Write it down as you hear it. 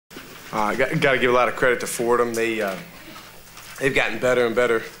Got to give a lot of credit to Fordham. They've gotten better and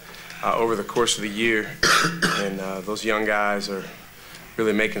better over the course of the year, and those young guys are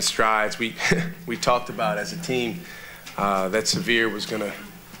really making strides. We talked about as a team that Severe was going to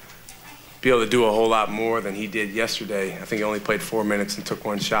be able to do a whole lot more than he did yesterday. I think he only played 4 minutes and took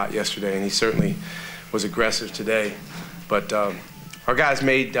one shot yesterday, and he certainly was aggressive today. But our guys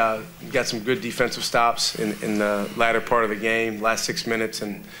got some good defensive stops in the latter part of the game, last 6 minutes,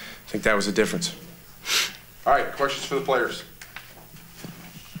 and I think that was the difference. All right, questions for the players.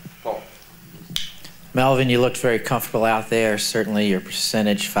 Paul. Melvin, you looked very comfortable out there. Certainly your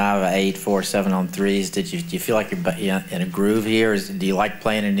percentage, 5 of 8, 4 of 7 on threes. Do you feel like you're in a groove here? Do you like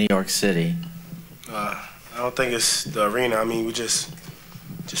playing in New York City? I don't think it's the arena. I mean, we just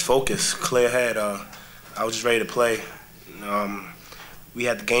focus, clear head. I was just ready to play. We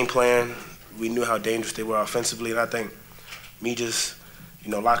had the game plan. We knew how dangerous they were offensively, and I think me just,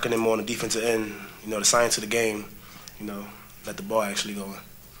 locking in more on the defensive end, the science of the game, let the ball actually go in.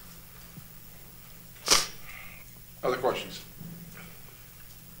 Other questions?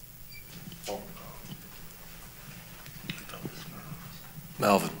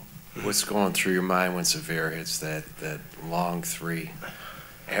 Melvin, what's going through your mind when Severe hits that long three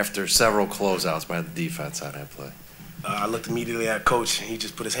after several closeouts by the defense on that play? I looked immediately at Coach, and he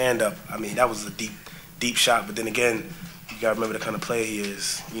just put his hand up. I mean, that was a deep shot. But then again, you got to remember the kind of player he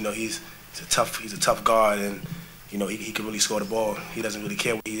is. He's a tough guard, and he can really score the ball. He doesn't really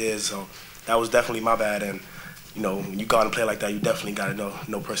care what he is. So that was definitely my bad. And when you guard and play like that, you definitely got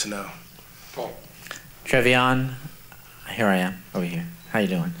to know personnel. Paul. Trevion, here I am over here. How you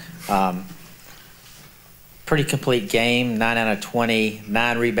doing? Pretty complete game, 9 out of 20,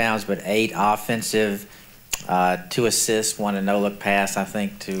 9 rebounds, but 8 offensive, 2 assists, 1 a no-look pass, I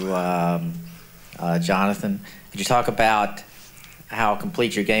think, to Jonathan. Could you talk about how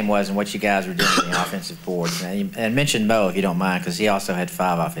complete your game was and what you guys were doing on the offensive boards? And mention Mo, if you don't mind, because he also had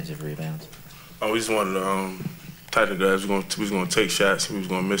 5 offensive rebounds. Oh, we just wanted to tighten the guys. We was going to take shots. We was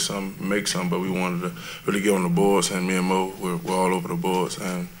going to miss some, make some, but we wanted to really get on the boards, and me and Mo were all over the boards.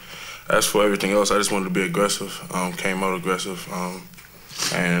 And as for everything else, I just wanted to be aggressive, came out aggressive.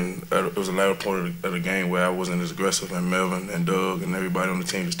 And it was a latter part of the game where I wasn't as aggressive, and Melvin and Doug and everybody on the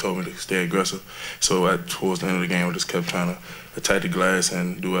team just told me to stay aggressive. So towards the end of the game, I just kept trying to attack the glass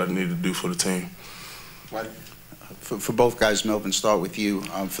and do what I needed to do for the team. Mike? For both guys, Melvin, start with you.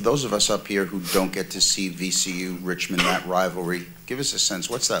 For those of us up here who don't get to see VCU, Richmond, that rivalry, give us a sense.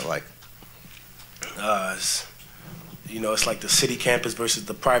 What's that like? It's like the city campus versus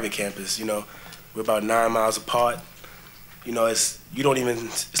the private campus. We're about 9 miles apart.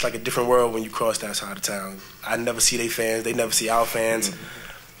 It's like a different world when you cross that side of town. I never see their fans. They never see our fans.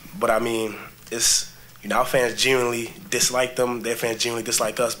 But I mean, our fans genuinely dislike them. Their fans genuinely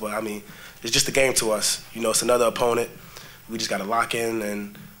dislike us. But I mean, it's just a game to us. It's another opponent. We just got to lock in,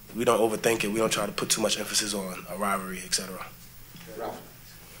 and we don't overthink it. We don't try to put too much emphasis on a rivalry, etc. Ralph?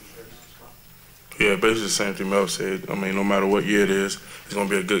 Yeah, basically the same thing Mel said. I mean, no matter what year it is, it's going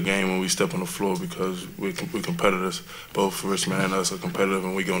to be a good game when we step on the floor because we're competitors. Both Richmond and us are competitive,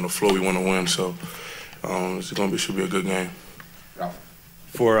 and we get on the floor, we want to win. So should be a good game. Ralph?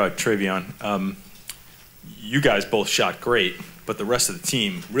 For Trevion, you guys both shot great, but the rest of the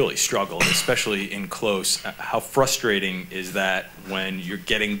team really struggled, especially in close. How frustrating is that when you're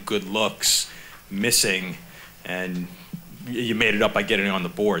getting good looks, missing, and you made it up by getting on the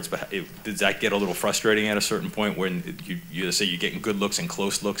boards, but does that get a little frustrating at a certain point when you say you're getting good looks and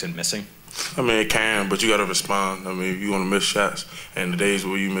close looks and missing? I mean, it can, but you got to respond. I mean, you want to miss shots, and the days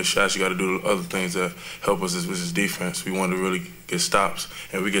where you miss shots, you got to do other things that help us as defense. We want to really get stops,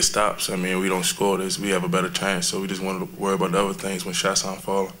 and we get stops. I mean, we don't score this, we have a better chance, so we just want to worry about the other things when shots aren't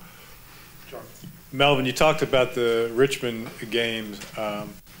falling. Melvin, you talked about the Richmond games.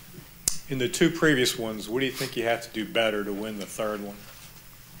 In the 2 previous ones, what do you think you have to do better to win the 3rd one?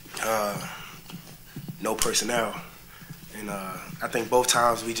 No personnel, and I think both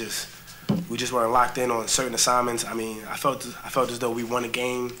times we just weren't locked in on certain assignments. I mean, I felt as though we won a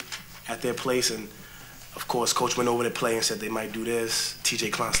game at their place, and of course, Coach went over their play and said they might do this.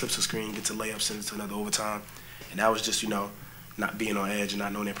 TJ Klein slips a screen, gets a layup, sends it to another overtime, and that was just not being on edge and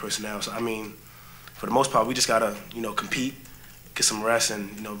not knowing their personnel. So I mean, for the most part, we just gotta compete, get some rest,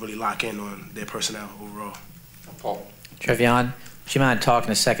 and really lock in on their personnel overall. Paul? Trevion, would you mind talking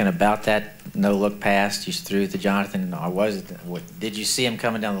a second about that no-look pass you threw to Jonathan, or did you see him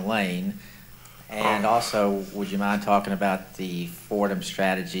coming down the lane? And also, would you mind talking about the Fordham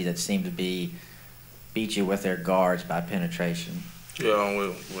strategy that seemed to beat you with their guards by penetration? Yeah,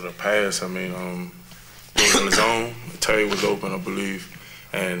 with a pass, I mean, it was in the zone. Terry was open, I believe.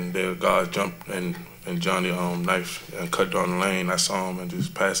 and the guys jumped and Johnny knifed and cut down the lane. I saw him and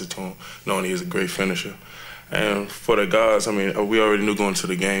just passed it to him, knowing he was a great finisher. And for the guys, I mean, we already knew going to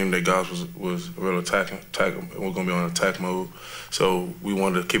the game that guys was real attacking. We're going to be on attack mode. So we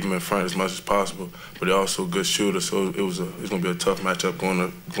wanted to keep them in front as much as possible. But they're also a good shooter, so it's going to be a tough matchup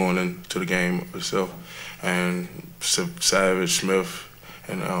going into the game itself. And Savage, Smith,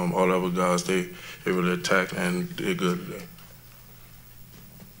 and all the other guys, they really attacked and did good today.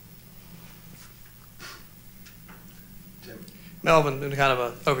 Melvin, been kind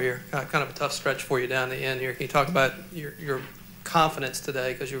of a tough stretch for you down the end here. Can you talk about your confidence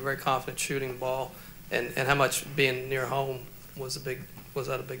today, because you were very confident shooting the ball, and how much being near home was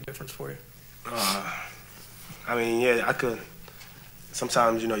that a big difference for you? I mean, yeah, I could.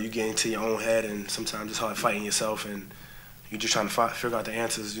 Sometimes, you get into your own head, and sometimes it's hard fighting yourself, and you're just trying to figure out the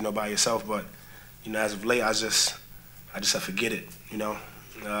answers, by yourself. But, as of late, I just have to forget it.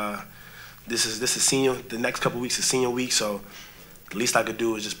 This is senior. The next couple weeks is senior week, so the least I could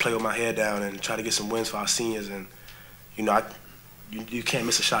do is just play with my head down and try to get some wins for our seniors. And you can't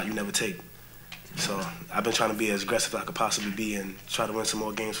miss a shot you never take. So I've been trying to be as aggressive as I could possibly be and try to win some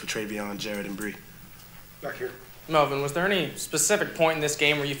more games for Travion, Jared, and Bree. Back here. Melvin, was there any specific point in this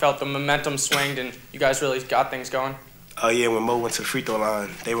game where you felt the momentum swinged and you guys really got things going? Yeah, when Mo went to the free throw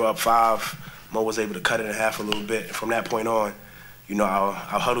line, they were up 5. Mo was able to cut it in half a little bit. And from that point on, our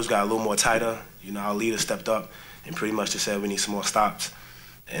huddles got a little more tighter. Our leader stepped up and pretty much just said we need some more stops.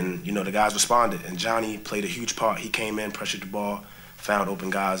 And, the guys responded. And Johnny played a huge part. He came in, pressured the ball, found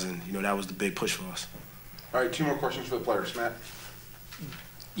open guys, and, that was the big push for us. All right, 2 more questions for the players. Matt?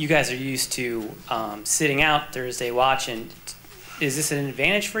 You guys are used to sitting out Thursday watching. Is this an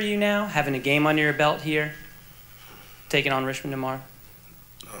advantage for you now, having a game under your belt here, taking on Richmond tomorrow?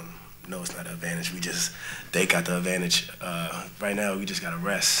 No, it's not an advantage. They got the advantage. Right now, we just got to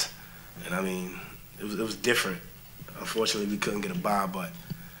rest. And, I mean, it was different. Unfortunately, we couldn't get a bye, but,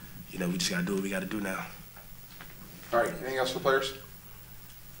 we just got to do what we got to do now. All right, anything else for the players?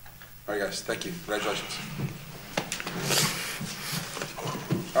 All right, guys, thank you. Congratulations.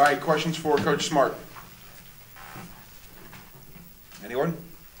 All right, questions for Coach Smart? Anyone?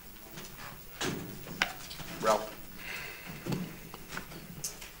 Ralph?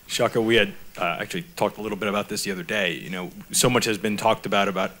 Shaka, we had actually talked a little bit about this the other day. So much has been talked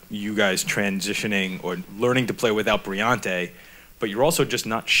about you guys transitioning or learning to play without Briante, but you're also just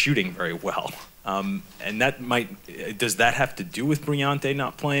not shooting very well. And does that have to do with Briante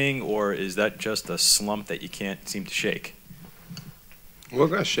not playing, or is that just a slump that you can't seem to shake? We're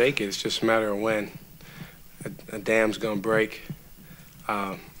going to shake it. It's just a matter of when. A dam's going to break.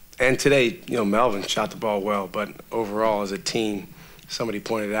 And today, Melvin shot the ball well, but overall as a team, somebody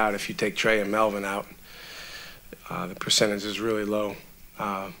pointed out if you take Trey and Melvin out, the percentage is really low.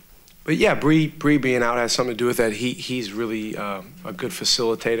 But yeah, Bree being out has something to do with that. He's really a good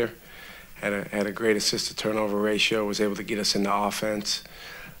facilitator. Had a great assist-to-turnover ratio. Was able to get us into offense.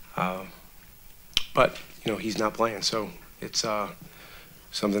 But he's not playing, so it's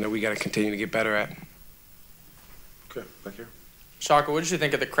something that we got to continue to get better at. Okay, back here. Shaka, what did you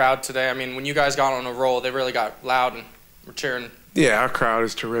think of the crowd today? I mean, when you guys got on a roll, they really got loud and were cheering. Yeah, our crowd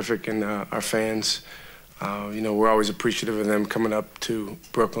is terrific, and our fans. We're always appreciative of them coming up to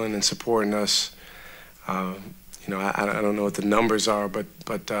Brooklyn and supporting us. I don't know what the numbers are, but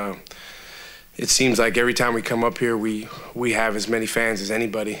it seems like every time we come up here, we have as many fans as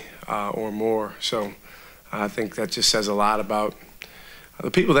anybody or more. So I think that just says a lot about the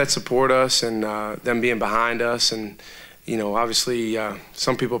people that support us and them being behind us. And, obviously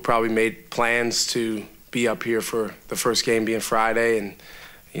some people probably made plans to be up here for the first game being Friday. And,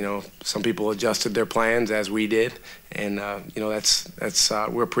 some people adjusted their plans as we did. And,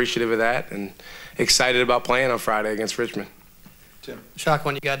 we're appreciative of that and excited about playing on Friday against Richmond. Tim? Shaka,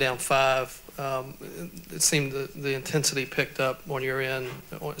 when you got down 5, it seemed the intensity picked up when you were in,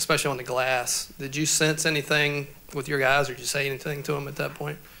 especially on the glass. Did you sense anything with your guys, or did you say anything to them at that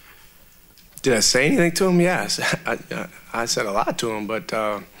point? Did I say anything to them? Yes. I said a lot to them, but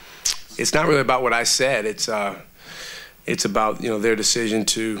it's not really about what I said. It's about, their decision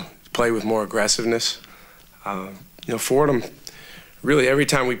to play with more aggressiveness. Fordham, really every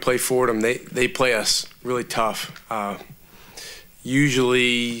time we play Fordham, they play us really tough.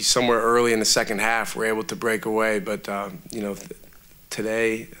 Usually somewhere early in the second half, we're able to break away, but,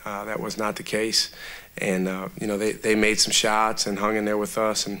 today that was not the case. And, they made some shots and hung in there with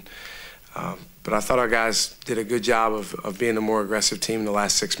us. But I thought our guys did a good job of being a more aggressive team in the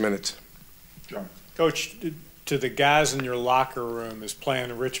last 6 minutes. John? Coach, to the guys in your locker room, is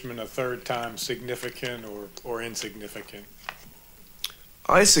playing Richmond a third time significant or insignificant?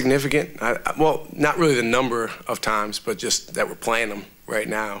 Oh, it's significant. Well, not really the number of times, but just that we're playing them right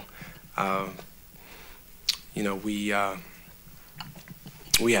now. You know, we had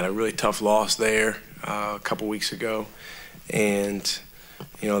a really tough loss there a couple weeks ago, and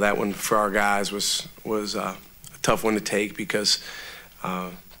you know that one for our guys was a tough one to take because it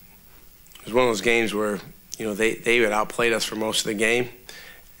was one of those games where you know they had outplayed us for most of the game,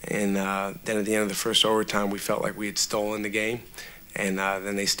 and then at the end of the first overtime we felt like we had stolen the game. And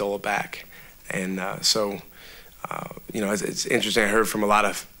then they stole it back. And so, you know, it's interesting. I heard from a lot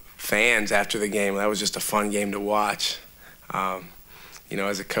of fans after the game, that was just a fun game to watch. You know,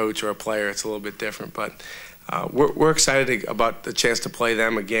 as a coach or a player, it's a little bit different. But we're excited about the chance to play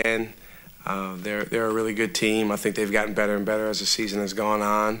them again. They're a really good team. I think they've gotten better and better as the season has gone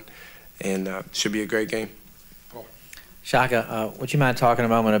on. And should be a great game. Shaka, would you mind talking a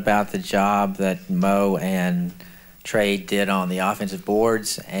moment about the job that Mo and Trey did on the offensive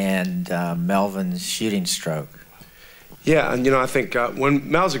boards and Melvin's shooting stroke? Yeah, and you know I think when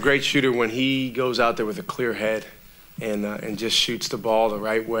Mel's a great shooter when he goes out there with a clear head and just shoots the ball the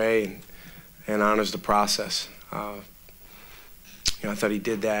right way and honors the process. You know I thought he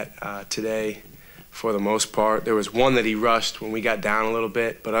did that today for the most part. There was one that he rushed when we got down a little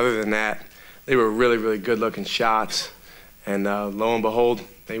bit, but other than that, they were really really good looking shots, and lo and behold,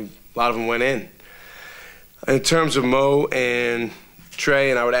 a lot of them went in. In terms of Mo and Trey,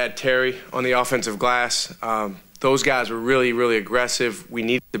 and I would add Terry on the offensive glass, those guys were really, really aggressive. We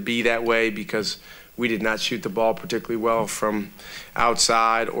needed to be that way because we did not shoot the ball particularly well from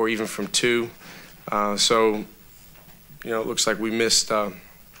outside or even from two. So, you know, it looks like we missed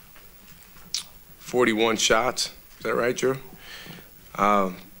 41 shots. Is that right, Drew?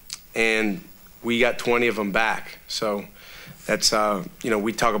 And we got 20 of them back. So that's, you know,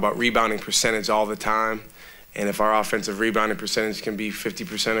 we talk about rebounding percentage all the time. And if our offensive rebounding percentage can be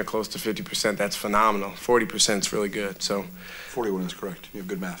 50% or close to 50%, that's phenomenal. 40% is really good. So 41 is correct. You have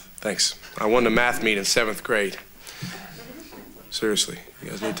good math. Thanks. I won the math meet in 7th grade. Seriously, you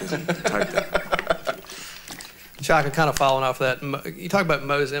guys need to type that. Shaka, kind of following off that, you talk about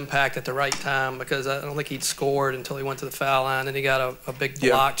Mo's impact at the right time because I don't think he'd scored until he went to the foul line, and he got a big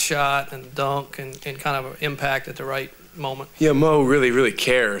blocked shot and dunk and kind of an impact at the right moment. Yeah, Mo really, really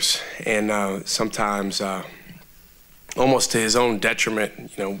cares, and sometimes almost to his own detriment, you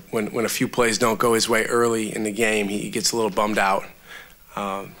know, when a few plays don't go his way early in the game, he gets a little bummed out.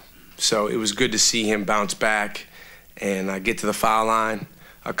 So it was good to see him bounce back and get to the foul line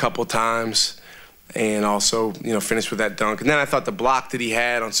a couple times and also, you know, finish with that dunk. And then I thought the block that he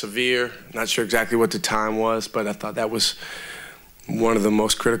had on Severe, not sure exactly what the time was, but I thought that was one of the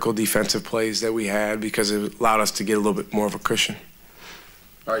most critical defensive plays that we had because it allowed us to get a little bit more of a cushion.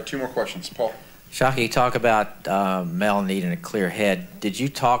 All right, 2 more questions. Paul. Shaka, you talk about Mel needing a clear head. Did you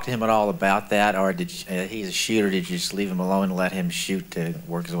talk to him at all about that, or did he's a shooter? Did you just leave him alone and let him shoot to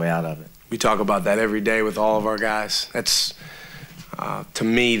work his way out of it? We talk about that every day with all of our guys. That's, to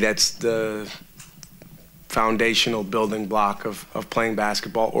me, that's the foundational building block of playing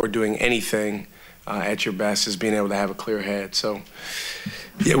basketball or doing anything at your best is being able to have a clear head. So,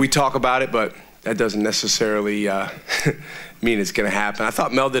 yeah, we talk about it, but that doesn't necessarily mean it's going to happen. I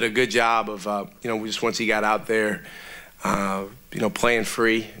thought Mel did a good job of, you know, just once he got out there, you know, playing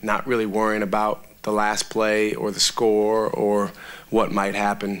free, not really worrying about the last play or the score or what might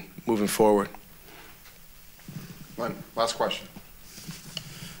happen moving forward. Len, last question.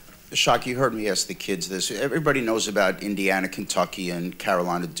 Shock, you heard me ask the kids this. Everybody knows about Indiana, Kentucky, and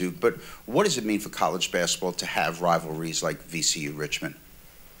Carolina, Duke, but what does it mean for college basketball to have rivalries like VCU Richmond?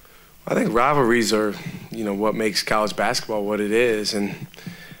 I think rivalries are, you know, what makes college basketball what it is, and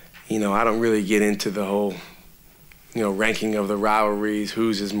you know, I don't really get into the whole, you know, ranking of the rivalries,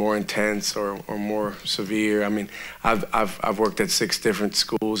 whose is more intense or more severe. I mean, I've worked at 6 different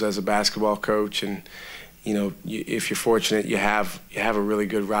schools as a basketball coach, and you know, if you're fortunate, you have a really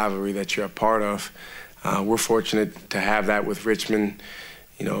good rivalry that you're a part of. We're fortunate to have that with Richmond.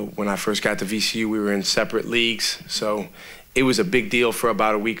 You know, when I first got to VCU, we were in separate leagues, so it was a big deal for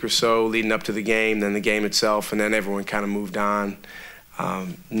about a week or so leading up to the game, then the game itself, and then everyone kind of moved on.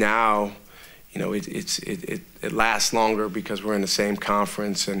 Now, you know, it lasts longer because we're in the same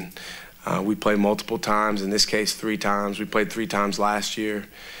conference, and we play multiple times. In this case, 3 times. We played 3 times last year.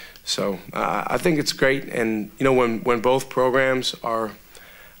 So I think it's great. And, you know, when both programs are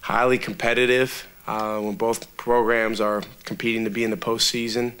highly competitive, when both programs are competing to be in the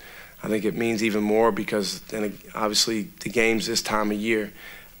postseason, I think it means even more because then obviously the games this time of year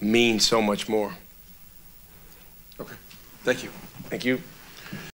mean so much more. Okay. Thank you. Thank you.